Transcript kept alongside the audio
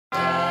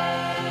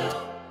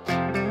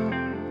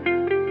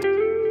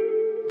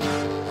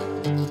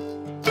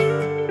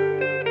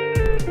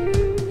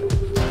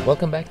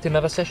Welcome back to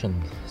another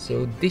session.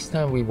 So this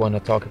time we want to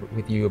talk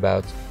with you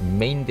about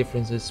main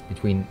differences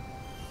between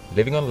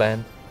living on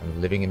land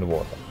and living in the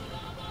water.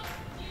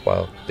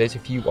 Well, there's a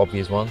few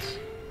obvious ones,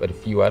 but a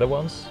few other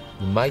ones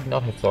you might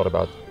not have thought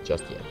about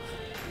just yet.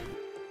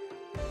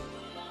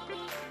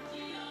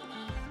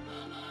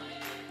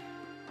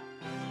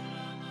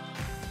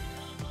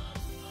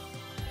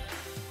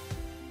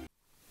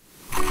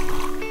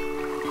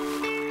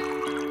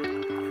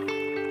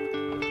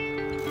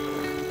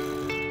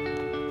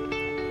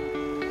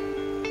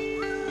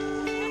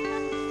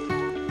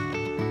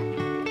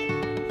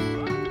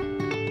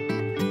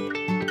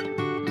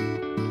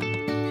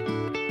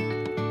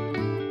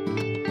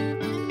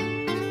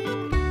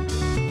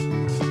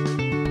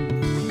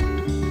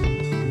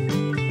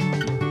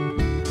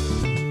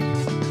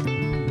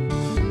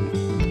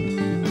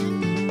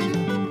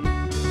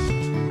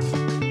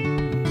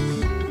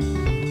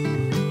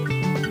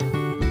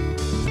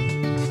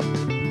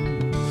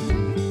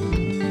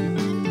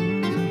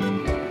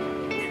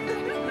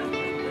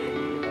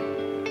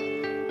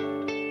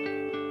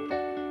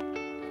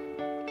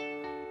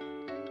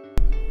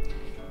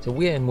 So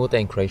we're in Malta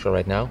in Croatia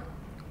right now,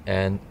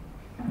 and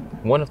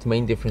one of the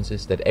main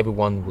differences that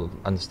everyone will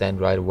understand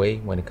right away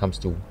when it comes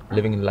to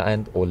living in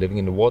land or living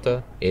in the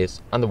water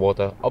is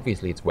underwater,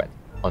 obviously it's wet.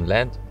 On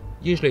land,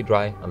 usually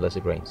dry unless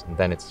it rains, and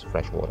then it's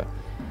fresh water.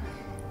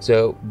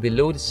 So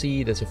below the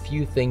sea there's a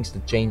few things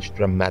that change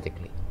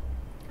dramatically.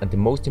 And the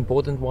most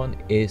important one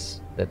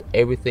is that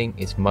everything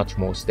is much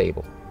more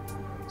stable.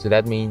 So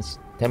that means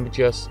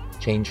temperatures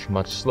change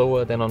much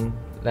slower than on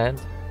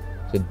land.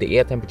 So the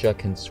air temperature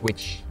can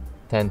switch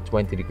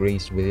 10-20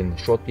 degrees within a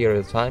short period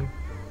of time.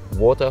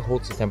 Water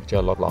holds the temperature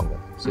a lot longer,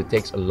 so it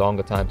takes a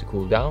longer time to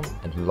cool down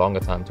and a longer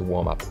time to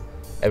warm up.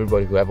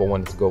 Everybody who ever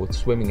wanted to go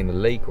swimming in a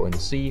lake or in the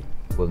sea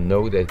will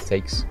know that it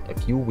takes a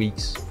few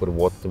weeks for the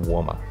water to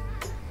warm up.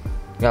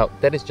 Now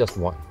that is just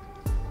one.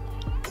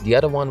 The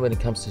other one when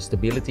it comes to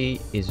stability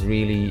is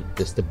really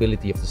the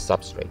stability of the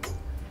substrate.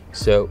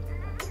 So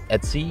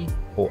at sea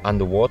or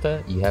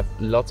underwater you have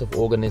lots of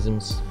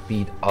organisms,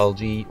 be it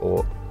algae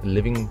or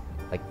living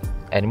like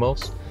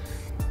animals,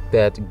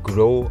 that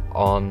grow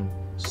on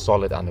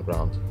solid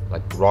underground,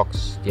 like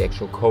rocks, the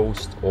actual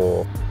coast,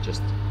 or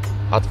just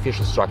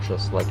artificial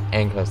structures like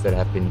anchors that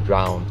have been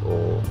drowned,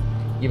 or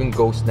even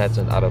ghost nets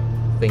and other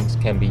things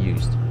can be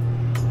used.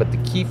 But the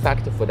key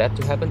factor for that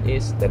to happen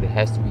is that it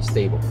has to be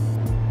stable.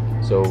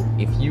 So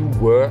if you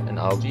were an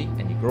algae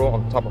and you grow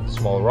on top of a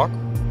small rock,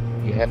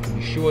 you have to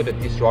be sure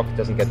that this rock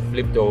doesn't get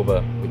flipped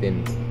over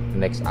within the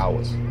next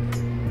hours.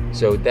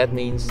 So that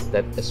means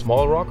that a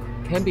small rock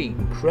can be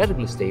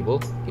incredibly stable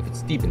if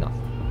it's deep enough.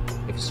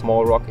 If a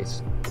small rock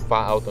is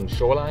far out on the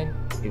shoreline,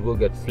 it will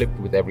get flipped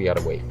with every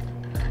other wave.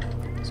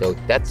 So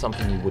that's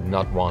something you would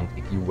not want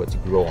if you were to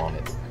grow on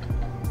it.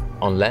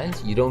 On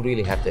land, you don't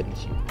really have that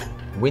issue.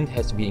 Wind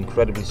has to be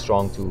incredibly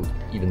strong to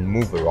even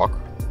move a rock.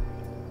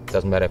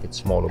 Doesn't matter if it's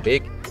small or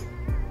big,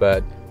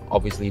 but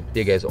obviously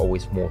bigger is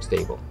always more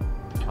stable.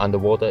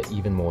 Underwater,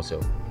 even more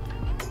so.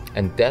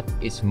 And that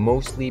is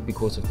mostly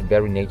because of the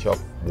very nature of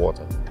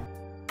water.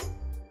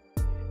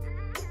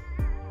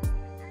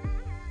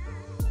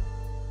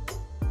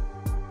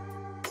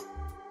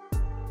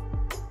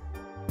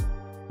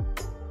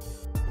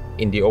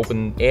 In the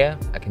open air,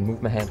 I can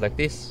move my hand like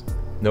this,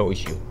 no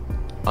issue.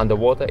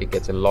 Underwater, it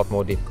gets a lot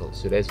more difficult.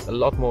 So there's a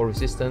lot more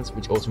resistance,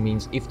 which also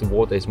means if the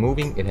water is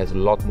moving, it has a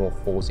lot more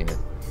force in it.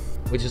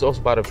 Which is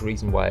also part of the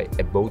reason why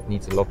a boat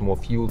needs a lot more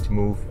fuel to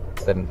move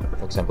than,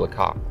 for example, a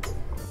car.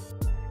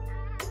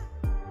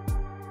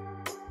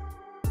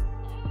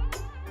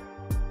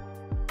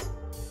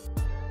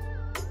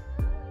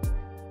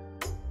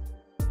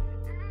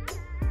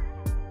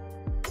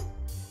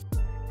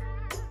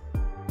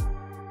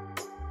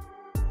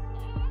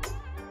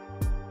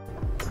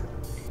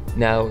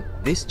 Now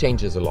this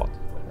changes a lot,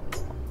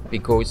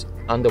 because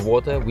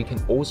underwater we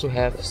can also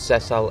have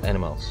sessile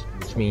animals,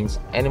 which means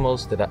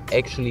animals that are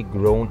actually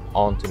grown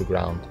onto the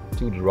ground,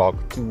 to the rock,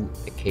 to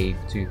a cave,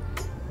 to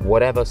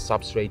whatever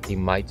substrate they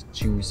might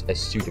choose as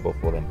suitable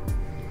for them.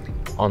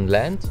 On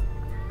land,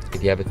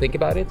 if you ever think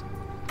about it,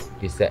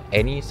 is there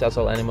any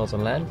sessile animals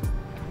on land?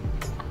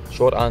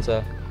 Short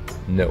answer,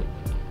 no.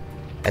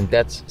 And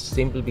that's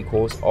simply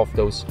because of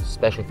those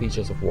special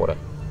features of water.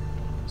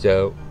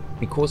 So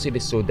because it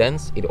is so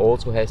dense, it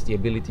also has the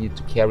ability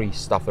to carry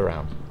stuff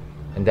around.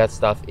 And that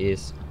stuff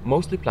is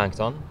mostly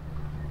plankton.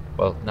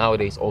 Well,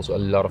 nowadays also a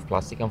lot of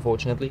plastic,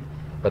 unfortunately.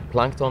 But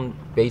plankton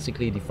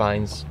basically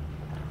defines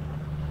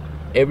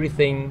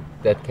everything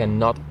that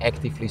cannot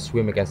actively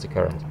swim against the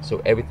current.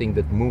 So everything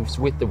that moves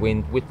with the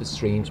wind, with the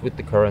streams, with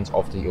the currents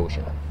of the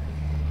ocean.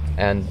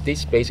 And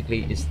this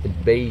basically is the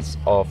base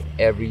of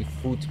every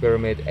food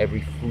pyramid,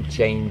 every food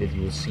chain that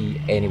you will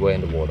see anywhere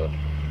in the water.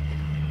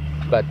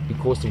 But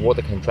because the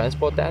water can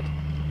transport that,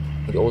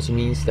 it also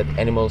means that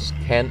animals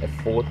can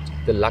afford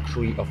the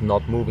luxury of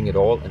not moving at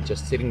all and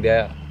just sitting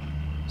there,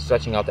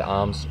 stretching out their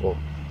arms or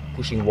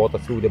pushing water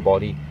through their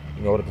body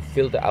in order to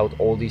filter out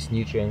all these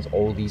nutrients,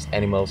 all these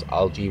animals,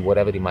 algae,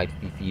 whatever they might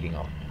be feeding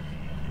on.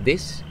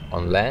 This,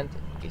 on land,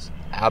 is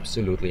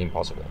absolutely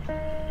impossible.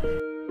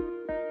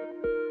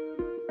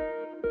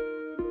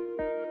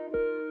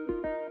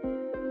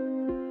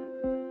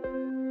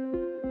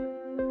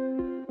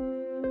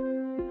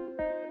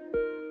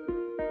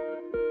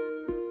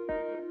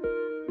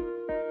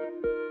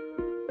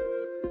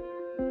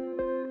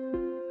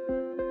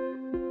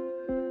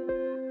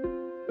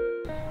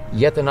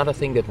 Yet another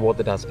thing that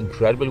water does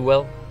incredibly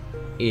well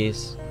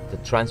is the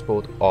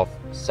transport of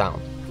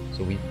sound.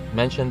 So we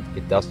mentioned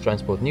it does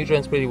transport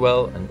nutrients pretty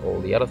well and all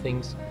the other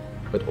things,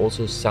 but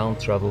also sound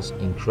travels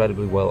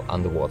incredibly well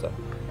underwater.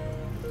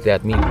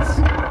 That means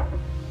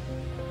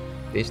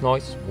this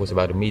noise was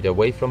about a meter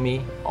away from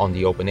me on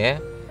the open air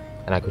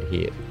and I could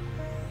hear it.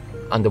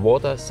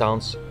 Underwater,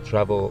 sounds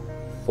travel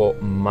for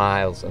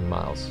miles and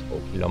miles, or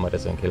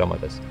kilometers and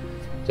kilometers.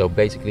 So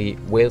basically,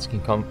 whales can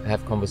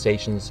have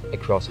conversations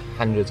across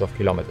hundreds of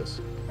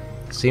kilometers,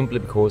 simply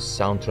because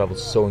sound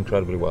travels so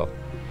incredibly well.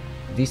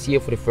 This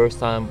year, for the first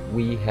time,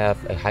 we have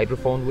a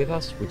hydrophone with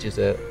us, which is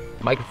a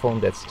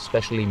microphone that's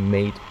specially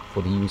made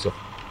for the use of,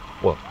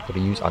 for the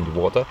use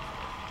underwater.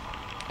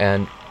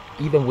 And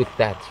even with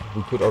that,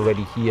 we could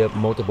already hear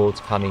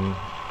motorboats coming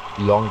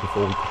long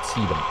before we could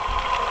see them.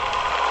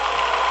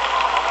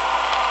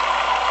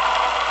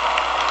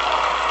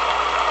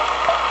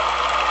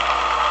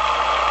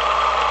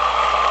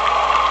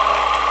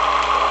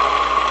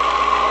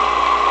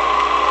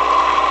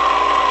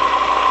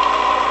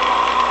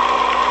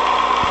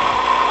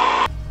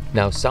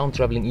 Now, sound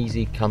traveling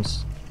easy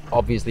comes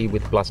obviously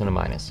with plus and a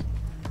minus.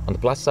 On the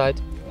plus side,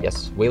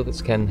 yes,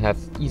 whales can have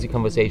easy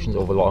conversations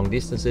over long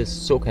distances,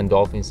 so can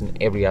dolphins and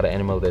every other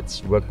animal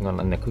that's working on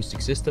an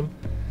acoustic system.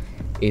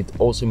 It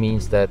also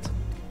means that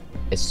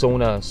a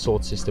sonar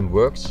sort system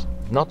works,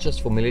 not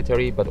just for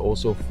military, but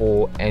also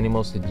for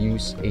animals that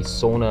use a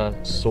sonar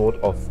sort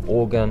of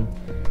organ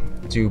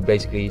to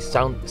basically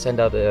send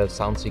out a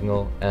sound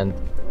signal, and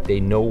they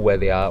know where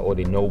they are or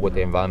they know what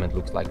the environment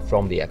looks like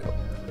from the echo,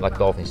 like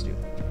dolphins do.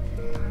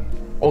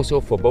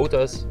 Also for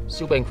boaters,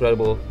 super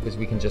incredible, because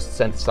we can just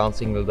send the sound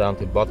signal down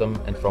to the bottom,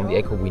 and from the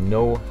echo we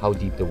know how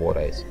deep the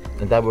water is.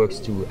 And that works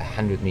to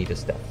 100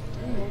 meters depth.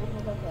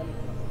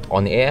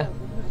 On air,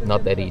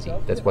 not that easy.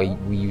 That's why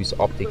we use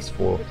optics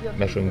for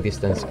measuring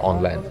distance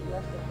on land.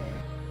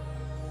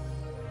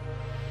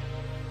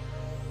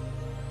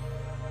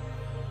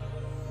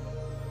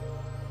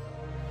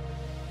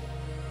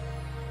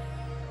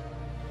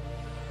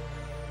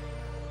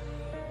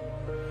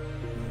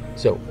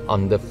 So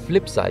on the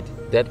flip side,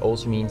 that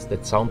also means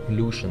that sound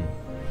pollution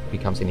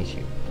becomes an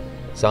issue.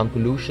 Sound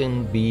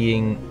pollution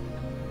being,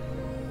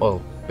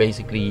 well,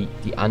 basically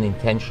the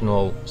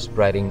unintentional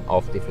spreading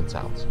of different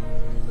sounds.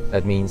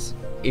 That means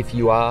if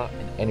you are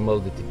an animal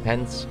that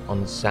depends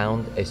on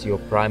sound as your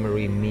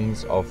primary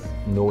means of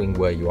knowing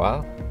where you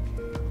are,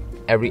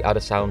 every other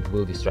sound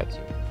will distract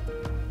you.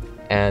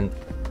 And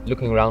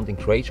looking around in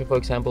Croatia, for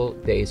example,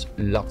 there is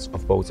lots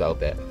of boats out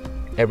there.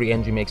 Every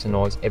engine makes a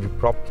noise, every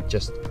prop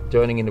just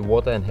turning in the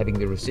water and having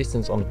the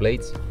resistance on the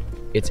blades,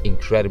 it's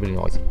incredibly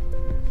noisy.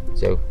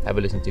 So have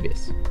a listen to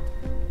this.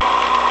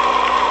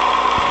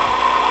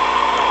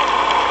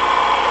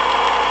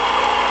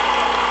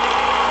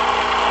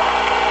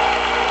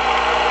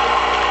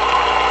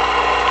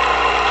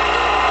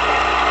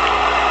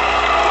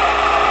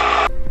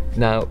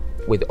 Now,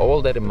 with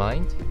all that in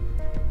mind,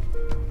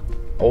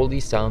 all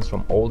these sounds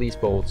from all these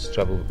boats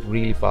travel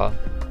really far,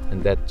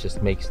 and that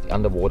just makes the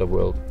underwater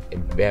world a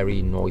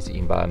very noisy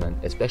environment,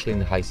 especially in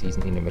the high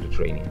season in the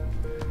Mediterranean.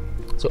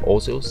 So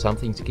also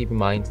something to keep in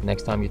mind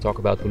next time you talk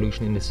about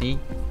pollution in the sea,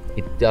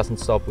 it doesn't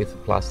stop with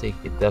plastic,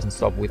 it doesn't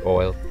stop with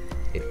oil,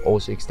 it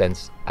also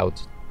extends out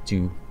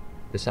to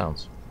the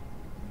sounds.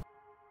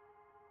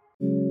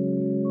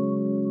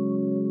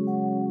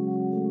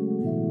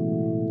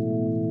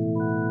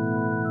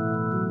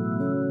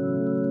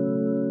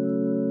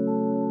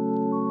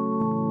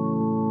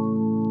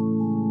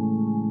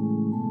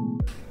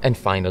 And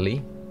finally,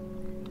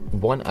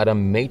 one other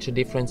major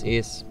difference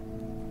is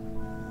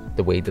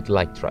the way that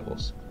light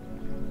travels.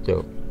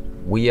 So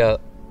we are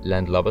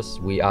land lovers,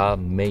 we are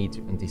made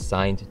and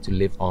designed to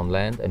live on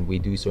land, and we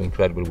do so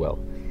incredibly well.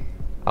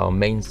 Our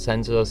main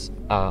sensors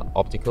are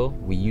optical.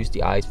 We use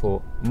the eyes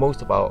for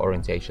most of our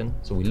orientation,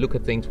 so we look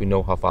at things, we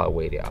know how far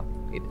away they are.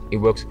 It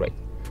works great.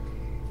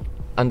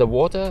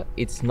 Underwater,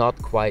 it's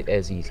not quite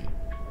as easy.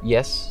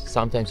 Yes,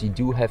 sometimes you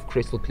do have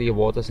crystal clear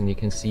waters and you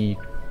can see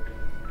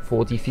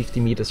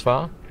 40-50 meters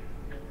far,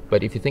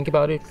 but if you think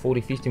about it,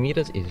 40-50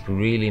 meters is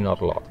really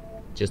not a lot.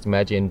 Just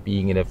imagine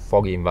being in a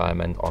foggy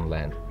environment on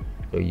land.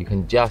 So you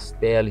can just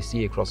barely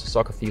see across a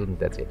soccer field and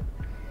that's it.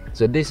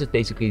 So this is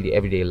basically the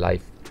everyday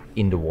life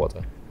in the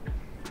water.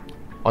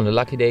 On a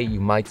lucky day, you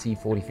might see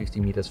 40-50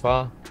 meters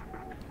far.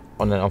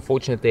 On an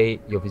unfortunate day,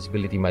 your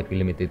visibility might be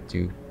limited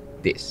to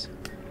this.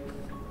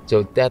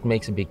 So that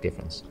makes a big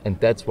difference. And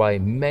that's why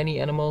many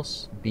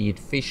animals, be it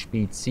fish,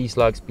 be it sea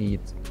slugs, be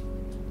it,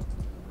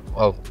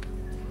 well,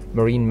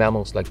 marine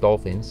mammals like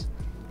dolphins,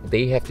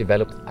 they have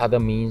developed other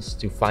means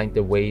to find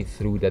their way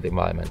through that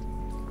environment.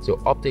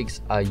 So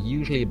optics are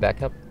usually a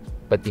backup,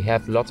 but they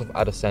have lots of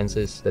other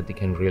senses that they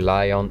can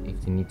rely on if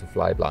they need to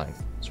fly blind,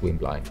 swim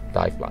blind,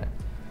 dive blind.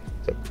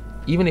 So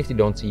even if they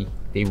don't see,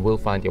 they will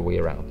find their way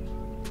around.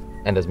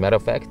 And as a matter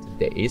of fact,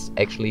 there is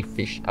actually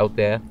fish out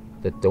there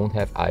that don't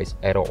have eyes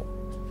at all,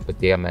 but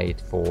they are made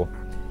for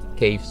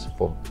caves,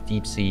 for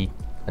deep sea,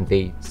 and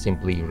they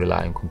simply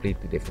rely on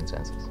completely different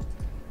senses.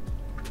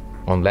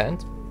 On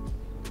land,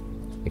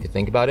 if you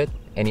think about it,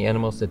 any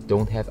animals that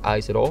don't have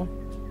eyes at all,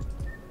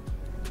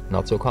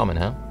 not so common,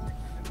 huh?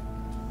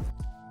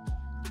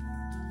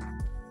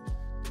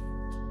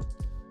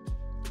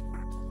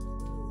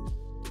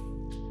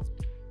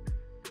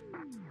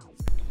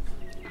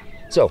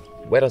 So,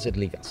 where does it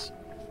leave us?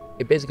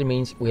 It basically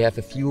means we have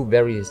a few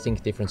very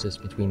distinct differences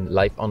between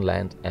life on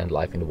land and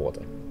life in the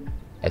water.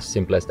 As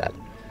simple as that.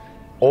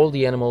 All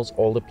the animals,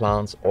 all the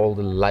plants, all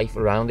the life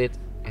around it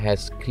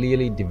has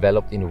clearly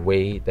developed in a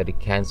way that it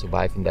can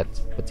survive in that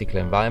particular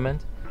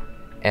environment.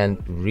 And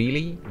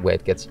really, where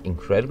it gets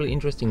incredibly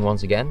interesting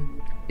once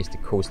again, is the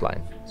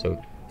coastline. So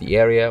the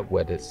area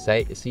where the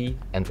sea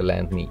and the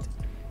land meet.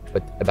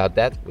 But about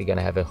that, we're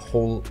gonna have a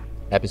whole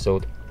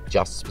episode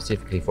just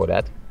specifically for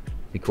that,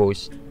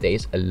 because there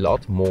is a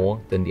lot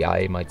more than the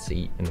eye might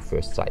see in the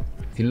first sight.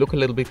 If you look a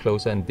little bit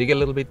closer and dig a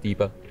little bit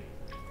deeper,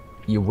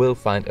 you will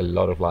find a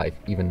lot of life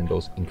even in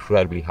those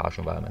incredibly harsh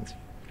environments.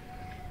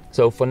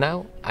 So for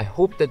now, I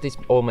hope that this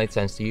all made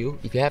sense to you.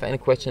 If you have any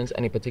questions,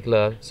 any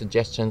particular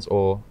suggestions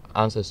or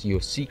answers you're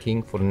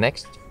seeking for the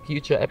next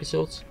future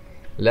episodes,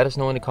 let us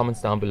know in the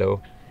comments down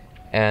below.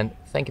 And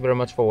thank you very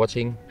much for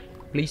watching.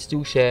 Please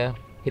do share,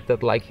 hit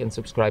that like and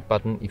subscribe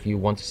button if you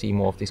want to see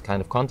more of this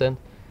kind of content.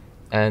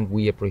 And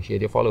we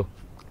appreciate your follow.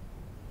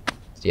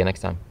 See you next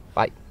time.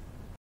 Bye.